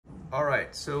All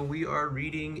right, so we are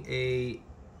reading a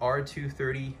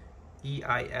R230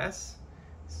 EIS.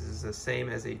 This is the same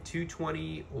as a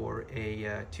 220 or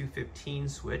a 215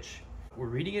 switch. We're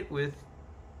reading it with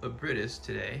Abrites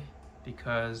today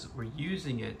because we're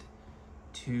using it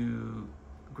to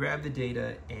grab the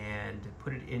data and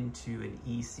put it into an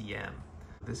ECM.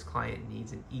 This client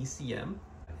needs an ECM,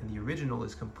 and the original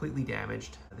is completely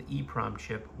damaged. The EEPROM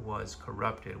chip was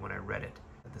corrupted when I read it.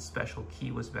 The special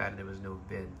key was bad and there was no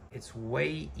VIN. It's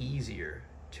way easier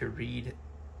to read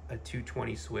a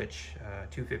 220 switch,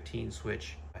 215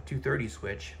 switch, a 230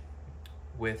 switch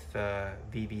with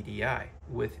VVDI.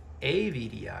 With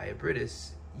AVDI,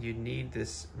 Abrites, you need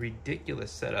this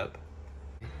ridiculous setup.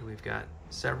 We've got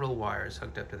several wires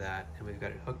hooked up to that, and we've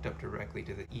got it hooked up directly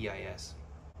to the EIS.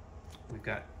 We've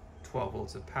got 12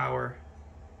 volts of power,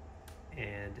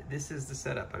 and this is the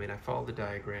setup. I mean, I followed the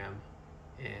diagram,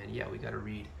 and yeah, we got to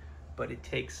read, but it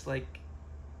takes like,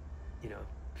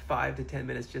 5 to 10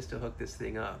 minutes just to hook this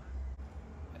thing up.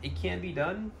 It can be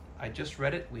done. I just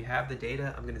read it. We have the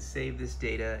data. I'm going to save this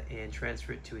data and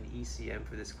transfer it to an ECM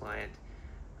for this client,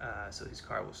 so his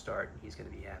car will start and he's going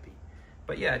to be happy.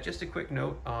 But yeah, just a quick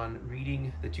note on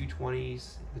reading the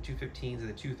 220s, the 215s, and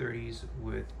the 230s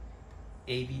with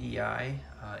AVDI.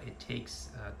 It takes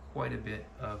quite a bit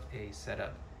of a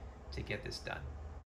setup to get this done.